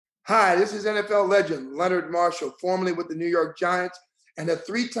Hi, this is NFL legend Leonard Marshall, formerly with the New York Giants and a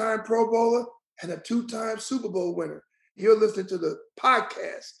three-time Pro Bowler and a two-time Super Bowl winner. You're listening to the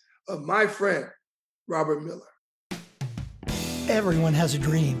podcast of my friend, Robert Miller. Everyone has a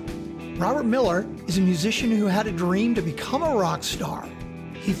dream. Robert Miller is a musician who had a dream to become a rock star.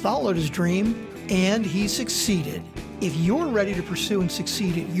 He followed his dream and he succeeded. If you're ready to pursue and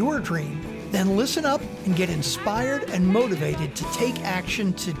succeed at your dream, then listen up and get inspired and motivated to take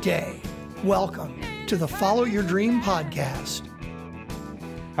action today. Welcome to the Follow Your Dream podcast.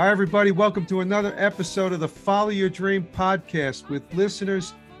 Hi, everybody. Welcome to another episode of the Follow Your Dream podcast with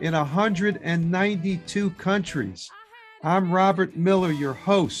listeners in 192 countries. I'm Robert Miller, your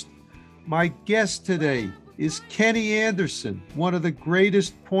host. My guest today is Kenny Anderson, one of the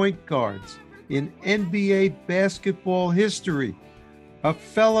greatest point guards in NBA basketball history. A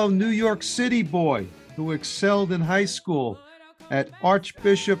fellow New York City boy who excelled in high school at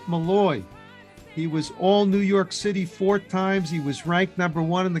Archbishop Molloy. He was all New York City 4 times. He was ranked number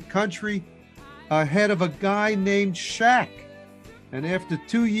 1 in the country, ahead of a guy named Shaq. And after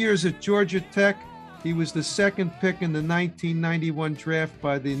 2 years at Georgia Tech, he was the second pick in the 1991 draft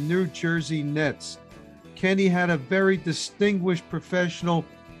by the New Jersey Nets. Kenny had a very distinguished professional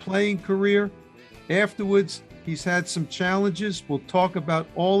playing career. Afterwards, he's had some challenges. We'll talk about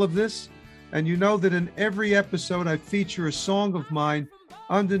all of this. And you know that in every episode, I feature a song of mine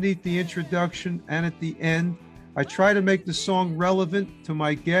underneath the introduction and at the end. I try to make the song relevant to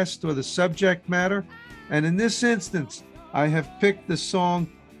my guest or the subject matter. And in this instance, I have picked the song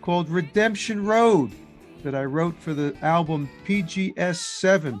called Redemption Road that I wrote for the album PGS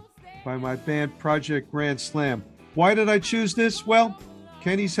 7 by my band Project Grand Slam. Why did I choose this? Well,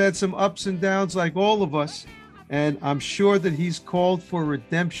 Kenny's had some ups and downs like all of us, and I'm sure that he's called for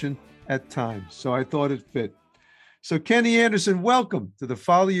redemption at times. So I thought it fit. So Kenny Anderson, welcome to the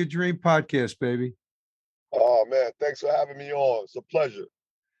Follow Your Dream podcast, baby. Oh, man, thanks for having me on. It's a pleasure.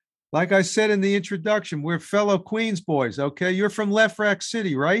 Like I said in the introduction, we're fellow Queens boys, okay? You're from Lefrak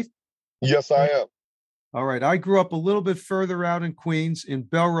City, right? Yes, I am. All right. I grew up a little bit further out in Queens in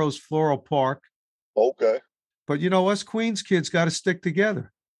Belrose Floral Park. Okay. But, you know, us Queens kids got to stick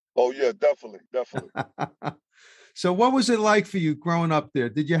together. Oh, yeah, definitely. So what was it like for you growing up there?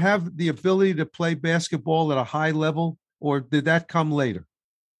 Did you have the ability to play basketball at a high level, or did that come later?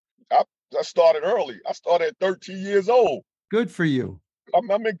 I started early. I started at 13 years old. Good for you. I'm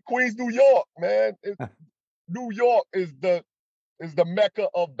in Queens, New York, man. New York is the mecca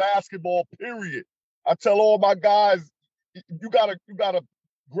of basketball, period. I tell all my guys, you gotta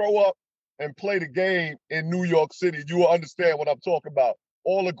grow up and play the game in New York City. You will understand what I'm talking about.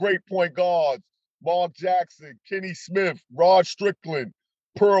 All the great point guards, Mark Jackson, Kenny Smith, Rod Strickland,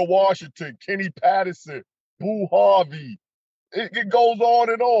 Pearl Washington, Kenny Patterson, Boo Harvey. It goes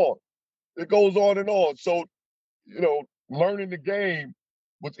on and on. It goes on and on. So, you know, learning the game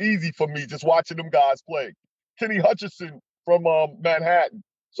was easy for me just watching them guys play. Kenny Hutchinson from Manhattan.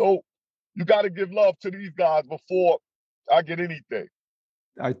 So you got to give love to these guys before I get anything.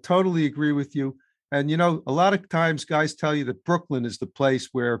 I totally agree with you. And, you know, a lot of times guys tell you that Brooklyn is the place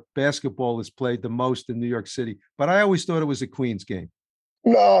where basketball is played the most in New York City. But I always thought it was a Queens game.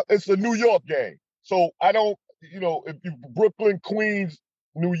 No, it's a New York game. So I don't, you know, if you Brooklyn, Queens,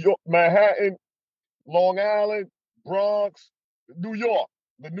 New York, Manhattan, Long Island, Bronx, New York,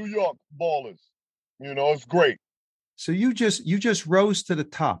 the New York ballers, you know, it's great. So you just rose to the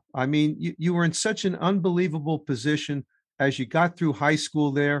top. I mean, you were in such an unbelievable position as you got through high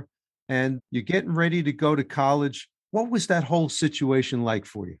school there and you're getting ready to go to college. What was that whole situation like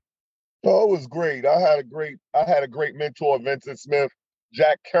for you? Oh, it was great. I had a great mentor, Vincent Smith,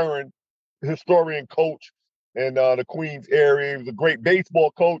 Jack Curran, historian coach in the Queens area. He was a great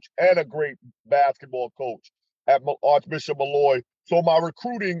baseball coach and a great basketball coach at Archbishop Molloy. So my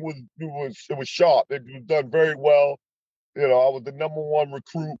recruiting was sharp. It was done very well. You know, I was the number 1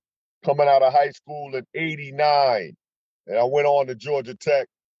 recruit coming out of high school in '89. And I went on to Georgia Tech.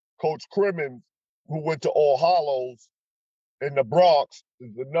 Coach Crimmins, who went to All Hallows in the Bronx, is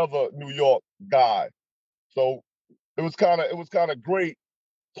another New York guy. So it was kind of great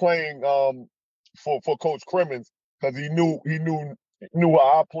playing for Coach Crimmins because he knew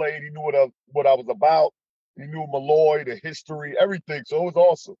how I played. He knew what I was about. He knew Molloy, the history, everything. So it was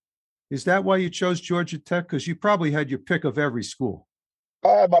awesome. Is that why you chose Georgia Tech? Because you probably had your pick of every school.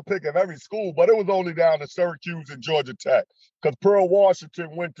 I had my pick of every school, but it was only down to Syracuse and Georgia Tech because Pearl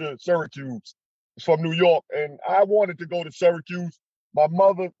Washington went to Syracuse from New York, and I wanted to go to Syracuse. My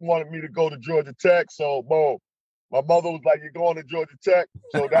mother wanted me to go to Georgia Tech, so boom. My mother was like, "You're going to Georgia Tech,"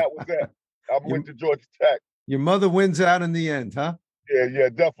 so that was it. I went to Georgia Tech. Your mother wins out in the end, huh? Yeah,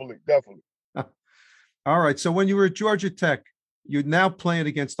 definitely, definitely. All right. So when you were at Georgia Tech, you're now playing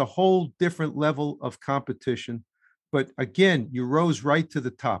against a whole different level of competition. But again, you rose right to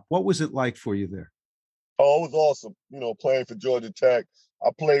the top. What was it like for you there? Oh, it was awesome. Playing for Georgia Tech. I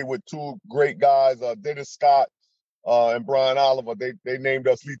played with two great guys, Dennis Scott and Brian Oliver. They named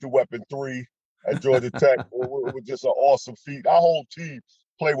us Lethal Weapon 3 at Georgia Tech. It was just an awesome feat. Our whole team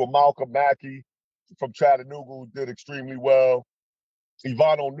played with Malcolm Mackey from Chattanooga, who did extremely well.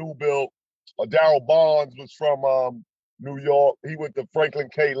 Ivano Newbill. Darryl Bonds was from New York. He went to Franklin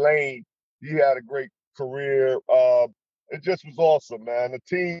K. Lane. He had a great career. It just was awesome, man. The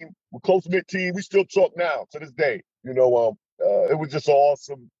team, we're close-knit team. We still talk now to this day. It was just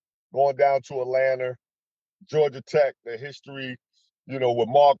awesome going down to Atlanta, Georgia Tech, the history, with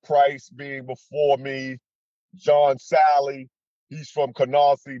Mark Price being before me, John Sally. He's from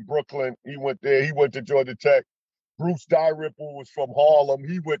Canarsie, Brooklyn. He went there. He went to Georgia Tech. Bruce Dyripple was from Harlem.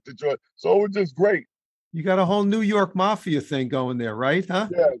 He went to Georgia. So it was just great. You got a whole New York mafia thing going there, right? Huh?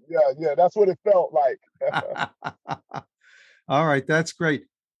 Yeah. That's what it felt like. All right, that's great.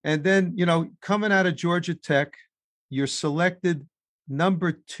 And then, coming out of Georgia Tech, you're selected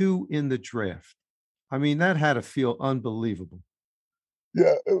number 2 in the draft. I mean, that had to feel unbelievable.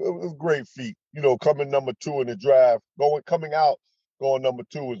 Yeah, it was a great feat. Coming number 2 in the draft, coming out, going number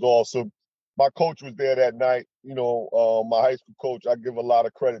 2 was awesome. My coach was there that night. My high school coach, I give a lot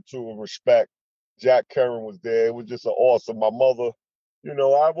of credit to and respect. Jack Curran was there. It was just awesome. My mother,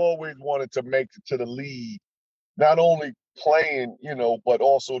 I've always wanted to make it to the league, not only playing, but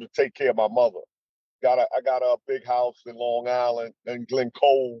also to take care of my mother. I got a big house in Long Island and Glen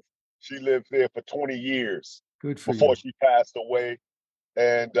Cove. She lived there for 20 years Good for before you. she passed away.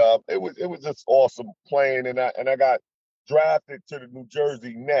 And it was just awesome playing. And I got drafted to the New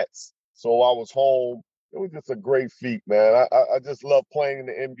Jersey Nets. So I was home. It was just a great feat, man. I just love playing in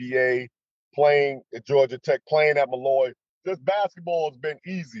the NBA, playing at Georgia Tech, playing at Malloy. Just basketball has been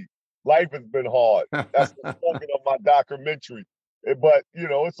easy. Life has been hard. That's the slogan of my documentary. But,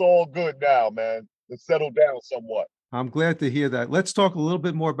 it's all good now, man. It's settled down somewhat. I'm glad to hear that. Let's talk a little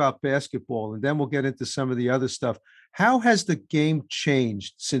bit more about basketball, and then we'll get into some of the other stuff. How has the game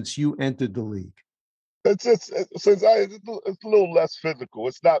changed since you entered the league? It's a little less physical.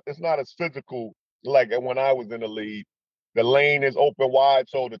 It's not as physical like when I was in the league. The lane is open wide,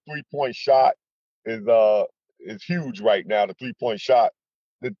 so the 3-point shot is huge right now. The 3-point shot,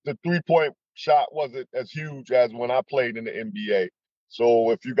 the 3-point shot wasn't as huge as when I played in the NBA.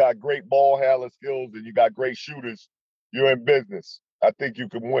 So if you got great ball handler skills and you got great shooters, you're in business. I think you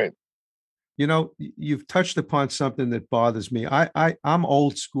can win. You've touched upon something that bothers me. I'm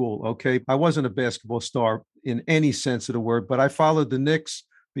old school, okay? I wasn't a basketball star in any sense of the word, but I followed the Knicks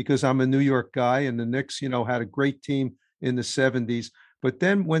because I'm a New York guy, and the Knicks, had a great team in the 70s. But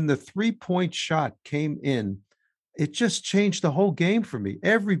then when the 3-point shot came in, it just changed the whole game for me.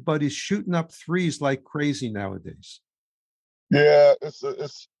 Everybody's shooting up threes like crazy nowadays. Yeah, it's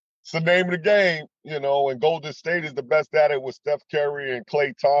the name of the game, and Golden State is the best at it with Steph Curry and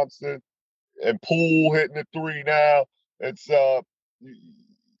Klay Thompson. And Poole hitting the 3 now. It's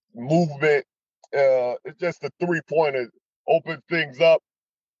movement. It's just the 3-pointer opens things up,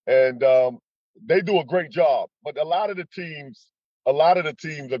 and they do a great job. But a lot of the teams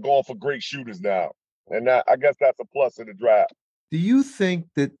are going for great shooters now, and I guess that's a plus in the draft. Do you think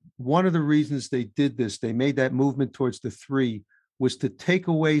that one of the reasons they did this, they made that movement towards the 3, was to take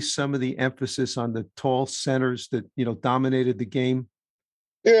away some of the emphasis on the tall centers that dominated the game?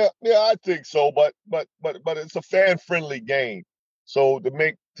 Yeah, I think so. But it's a fan-friendly game. So to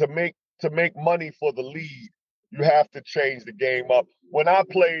make money for the league, you have to change the game up. When I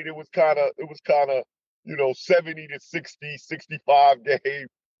played, it was kind of 70 to 60, 65 game.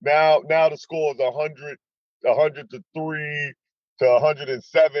 Now the score is 100 to 3 to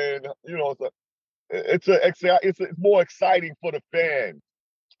 107. It's more exciting for the fans,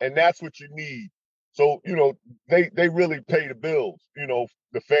 and that's what you need. So, they really pay the bills,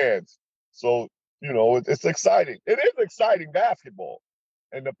 the fans. So, it's exciting. It is exciting basketball.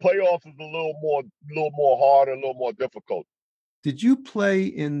 And the playoffs is a little more harder, a little more difficult. Did you play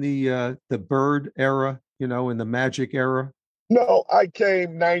in the Bird era, in the Magic era? No, I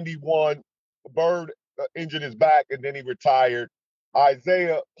came 91. Bird injured his back and then he retired.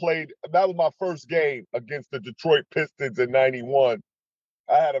 Isaiah played, that was my first game against the Detroit Pistons in 91.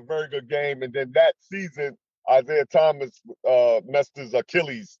 I had a very good game, and then that season, Isaiah Thomas messed his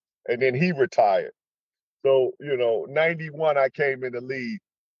Achilles, and then he retired. So 91, I came in the league.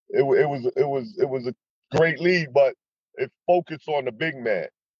 It was a great league, but it focused on the big man.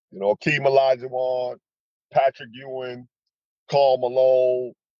 Akeem Olajuwon, Patrick Ewing, Karl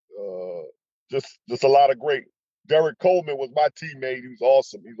Malone, just a lot of great. Derek Coleman was my teammate. He was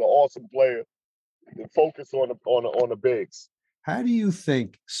awesome. He's an awesome player. And focus on the bigs. How do you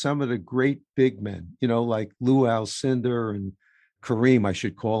think some of the great big men, like Lou Alcindor and Kareem, I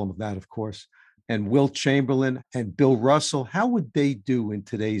should call him that, of course, and Wilt Chamberlain and Bill Russell, how would they do in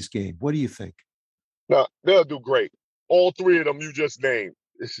today's game? What do you think? No, they'll do great. All three of them you just named.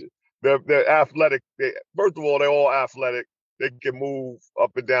 They're athletic. First of all, they're all athletic. They can move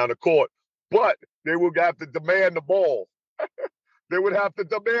up and down the court, but they would have to demand the ball. They would have to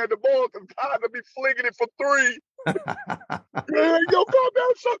demand the ball because God would be flinging it for three. Yo, calm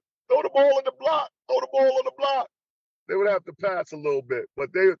down, son. Throw the ball in the block. Throw the ball on the block. They would have to pass a little bit, but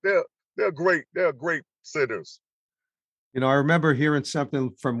they're great. They're great sitters. I remember hearing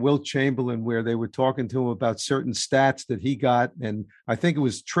something from Wilt Chamberlain where they were talking to him about certain stats that he got, and I think it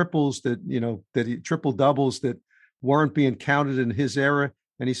was triples triple doubles that weren't being counted in his era.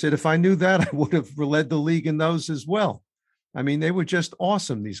 And he said, if I knew that, I would have led the league in those as well. I mean, they were just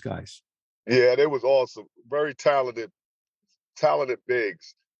awesome, these guys. Yeah, they was awesome. Very talented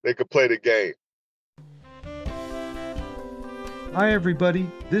bigs. They could play the game. Hi,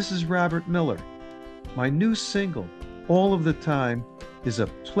 everybody. This is Robert Miller. My new single, All of the Time, is a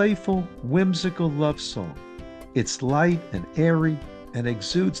playful, whimsical love song. It's light and airy and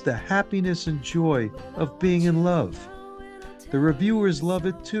exudes the happiness and joy of being in love. The reviewers love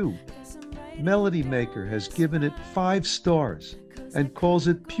it too. Melody Maker has given it 5 stars and calls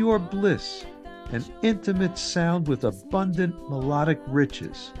it pure bliss, an intimate sound with abundant melodic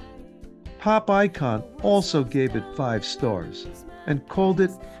riches. Pop Icon also gave it 5 stars and called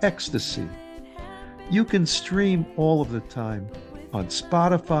it ecstasy. You can stream All of the Time on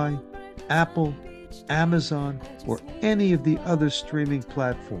Spotify, Apple, Amazon, or any of the other streaming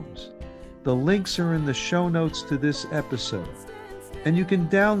platforms. The links are in the show notes to this episode, and you can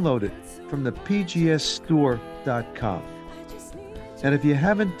download it from the pgsstore.com. And if you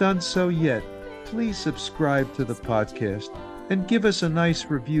haven't done so yet, please subscribe to the podcast and give us a nice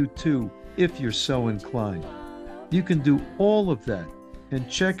review too, if you're so inclined. You can do all of that and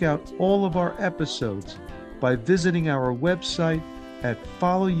check out all of our episodes by visiting our website at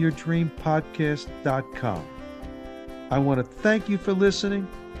followyourdreampodcast.com. I want to thank you for listening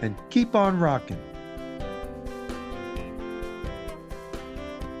and keep on rocking.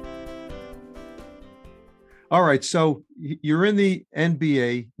 All right, so you're in the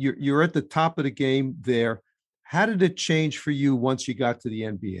NBA. You're at the top of the game there. How did it change for you once you got to the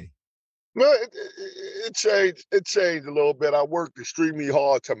NBA? No, it changed. It changed a little bit. I worked extremely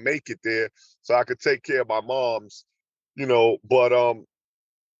hard to make it there, so I could take care of my moms. But I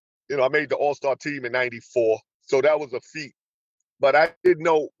made the All-Star team in '94, so that was a feat. But I didn't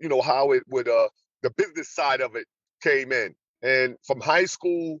know, how it would. The business side of it came in, and from high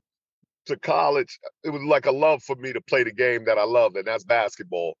school to college, it was like a love for me to play the game that I love, and that's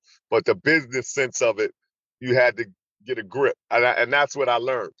basketball. But the business sense of it, you had to get a grip, and that's what I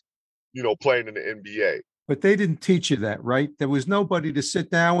learned, playing in the NBA. But they didn't teach you that, right? There was nobody to sit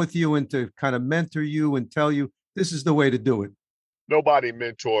down with you and to kind of mentor you and tell you this is the way to do it. Nobody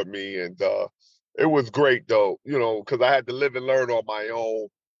mentored me, and it was great though, because I had to live and learn on my own,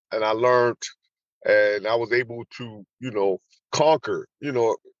 and I learned, and I was able to, conquer,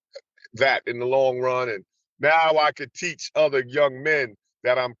 that in the long run. And now I could teach other young men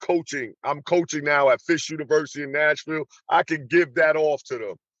that I'm coaching. I'm coaching now at Fisk University in Nashville. I can give that off to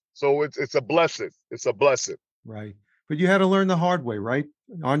them. So it's a blessing. It's a blessing. Right. But you had to learn the hard way, right?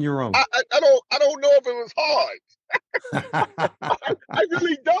 On your own. I don't know if it was hard. I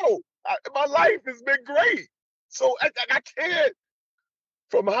really don't. My life has been great. So I can't.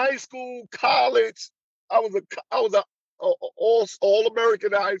 From high school, college, I was a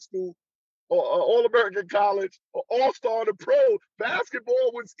all-American high school, all-American college, all-star in the pro.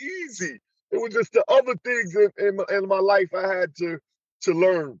 Basketball was easy. It was just the other things in my life I had to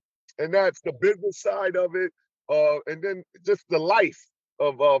learn, and that's the business side of it, and then just the life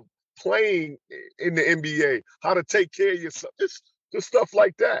of playing in the NBA, how to take care of yourself, just stuff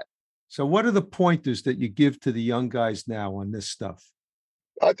like that. So what are the pointers that you give to the young guys now on this stuff?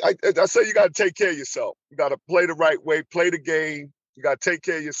 I say you got to take care of yourself. You got to play the right way, play the game. You got to take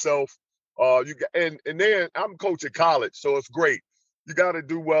care of yourself. And then I'm coaching college, so it's great. You got to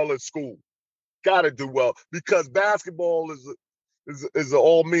do well in school. Got to do well, because basketball is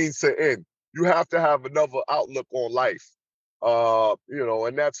all means to end. You have to have another outlook on life,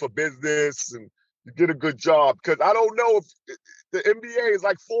 and that's for business, and you get a good job. Because I don't know if the NBA is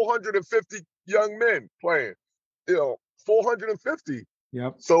like 450 young men playing, 450.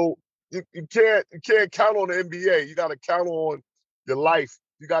 Yep. So you can't count on the NBA. You got to count on your life.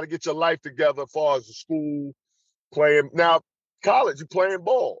 You got to get your life together as far as the school, playing. Now, college, you're playing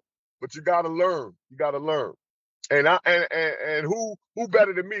ball, but you got to learn. You got to learn. And who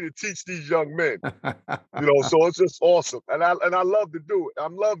better than me to teach these young men? So it's just awesome. And I love to do it. I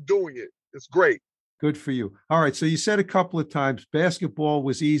love doing it. It's great. Good for you. All right. So you said a couple of times basketball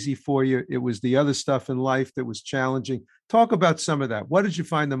was easy for you. It was the other stuff in life that was challenging. Talk about some of that. What did you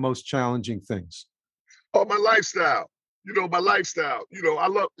find the most challenging things? Oh, my lifestyle. My lifestyle. I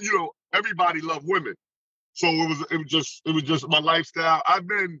love, everybody loved women. So it was just my lifestyle. I've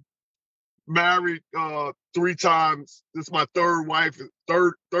been married 3 times. This is my third wife.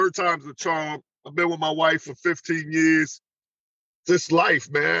 Third time's a charm. I've been with my wife for 15 years. This life,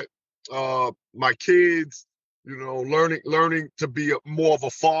 man. My kids, learning to be more of a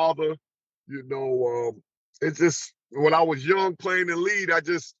father. It's just when I was young playing the lead, I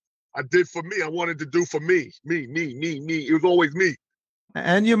did for me. I wanted to do for me. Me. It was always me.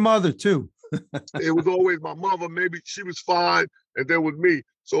 And your mother too. It was always my mother. Maybe she was fine, and there was me.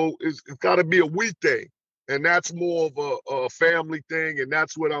 So it's got to be a we thing, and that's more of a family thing, and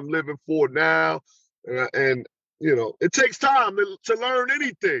that's what I'm living for now. And it takes time to learn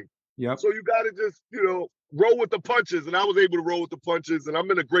anything. Yep. So you got to just roll with the punches, and I was able to roll with the punches, and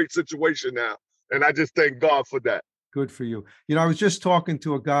I'm in a great situation now, and I just thank God for that. Good for you. I was just talking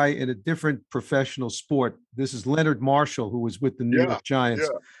to a guy in a different professional sport. This is Leonard Marshall, who was with the New York Giants.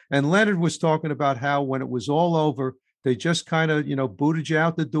 Yeah. And Leonard was talking about how when it was all over, they just kind of, booted you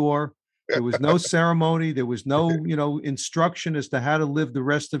out the door. There was no ceremony. There was no, instruction as to how to live the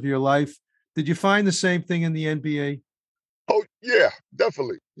rest of your life. Did you find the same thing in the NBA? Oh, yeah,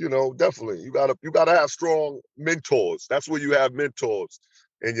 definitely. Definitely. You gotta have strong mentors. That's where you have mentors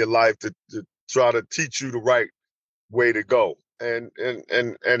in your life to try to teach you the right way to go. And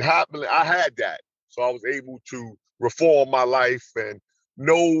happily I had that. So I was able to reform my life and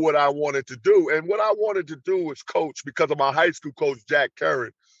know what I wanted to do. And what I wanted to do was coach because of my high school coach, Jack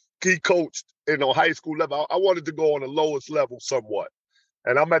Curran. He coached high school level. I wanted to go on the lowest level somewhat.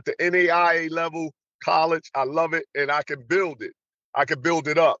 And I'm at the NAIA level, college. I love it, and I can build it. I can build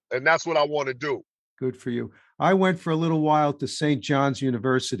it up, and that's what I want to do. Good for you. I went for a little while to St. John's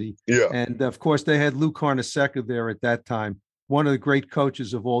University. Yeah. And of course, they had Lou Carnesecca there at that time, one of the great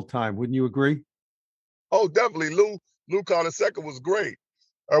coaches of all time. Wouldn't you agree? Oh, definitely. Lou Carnesecca was great.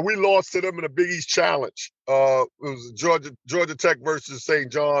 We lost to them in the Big East Challenge. It was Georgia Tech versus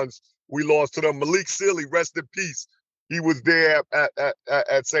St. John's. We lost to them. Malik Sealy, rest in peace. He was there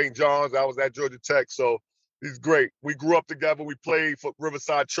at St. John's. I was at Georgia Tech, so he's great. We grew up together. We played for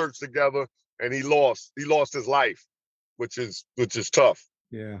Riverside Church together, and he lost. He lost his life, which is tough.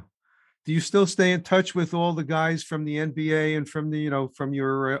 Yeah. Do you still stay in touch with all the guys from the NBA and from the from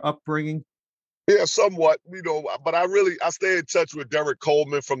your upbringing? Yeah, somewhat. But I stay in touch with Derek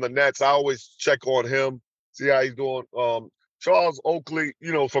Coleman from the Nets. I always check on him, see how he's doing. Charles Oakley,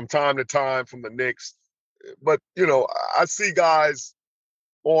 from time to time from the Knicks. But, I see guys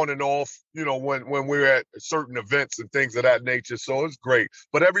on and off, when we're at certain events and things of that nature. So it's great.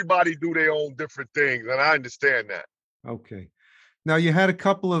 But everybody do their own different things, and I understand that. Okay. Now, you had a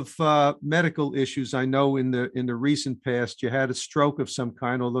couple of medical issues. I know in the recent past, you had a stroke of some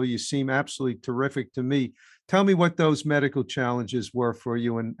kind, although you seem absolutely terrific to me. Tell me what those medical challenges were for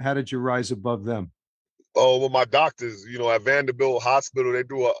you, and how did you rise above them? Oh, well, my doctors, at Vanderbilt Hospital, they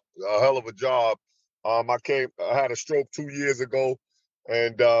do a hell of a job. I had a stroke 2 years ago,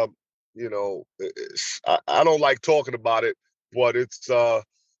 and I don't like talking about it, but it's I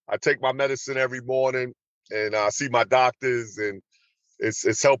take my medicine every morning, and I see my doctors, and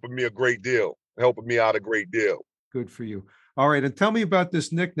it's helping me a great deal, helping me out a great deal. Good for you. All right, and tell me about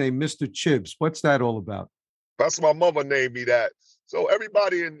this nickname, Mr. Chibs. What's that all about? That's my mother named me that. So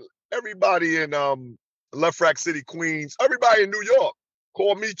everybody in Left Rack City, Queens, everybody in New York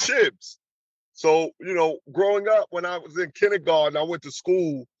call me Chibs. So, growing up when I was in kindergarten, I went to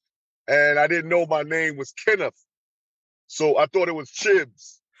school and I didn't know my name was Kenneth. So I thought it was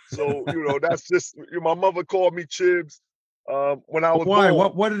Chibs. So, that's just, my mother called me Chibs when I was Why?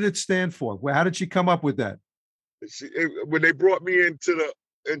 born. What did it stand for? How did she come up with that? When they brought me into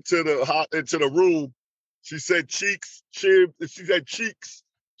the room, she said Cheeks, Chibs. She said Cheeks,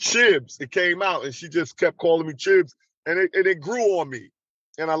 Chibs. It came out, and she just kept calling me Chibs, and it grew on me,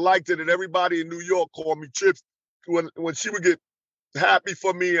 and I liked it. And everybody in New York called me Chibs. When she would get happy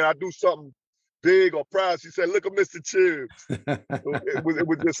for me, and I do something big or proud, she said, "Look at Mr. Chibs." it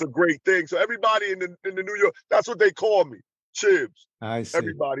was just a great thing. So everybody in the New York, that's what they call me, Chibs. I see.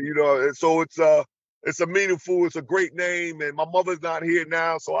 Everybody, so it's it's a great name, and my mother's not here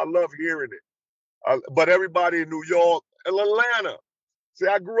now, so I love hearing it. But everybody in New York and Atlanta. See,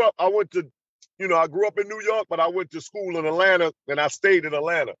 I grew up in New York, but I went to school in Atlanta, and I stayed in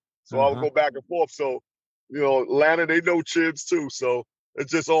Atlanta. So I would go back and forth. So, Atlanta, they know Chibs too. So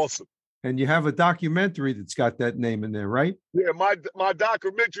it's just awesome. And you have a documentary that's got that name in there, right? Yeah, my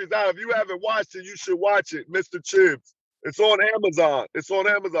documentary is out. If you haven't watched it, you should watch it, Mr. Chibs. It's on Amazon.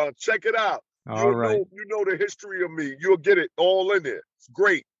 Check it out. All right. You know the history of me. You'll get it all in there. It's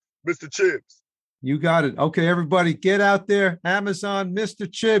great, Mr. Chibs. You got it. Okay, everybody, get out there. Amazon, Mr.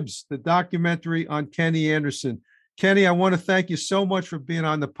 Chibs, the documentary on Kenny Anderson. Kenny, I want to thank you so much for being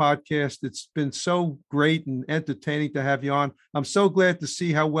on the podcast. It's been so great and entertaining to have you on. I'm so glad to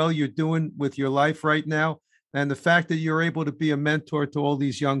see how well you're doing with your life right now. And the fact that you're able to be a mentor to all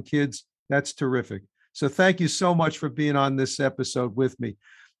these young kids, that's terrific. So thank you so much for being on this episode with me.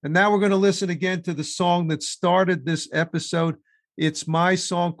 And now we're going to listen again to the song that started this episode. It's my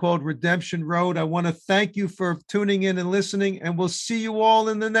song called Redemption Road. I want to thank you for tuning in and listening, and we'll see you all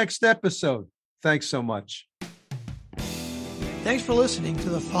in the next episode. Thanks so much. Thanks for listening to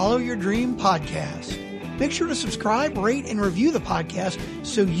the Follow Your Dream podcast. Make sure to subscribe, rate, and review the podcast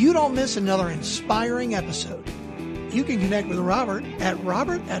so you don't miss another inspiring episode. You can connect with Robert at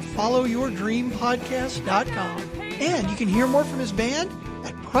followyourdreampodcast.com. And you can hear more from his band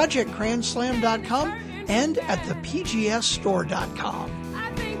at projectcranslam.com and at thepgsstore.com.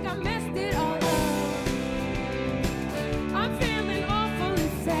 I think I messed it up.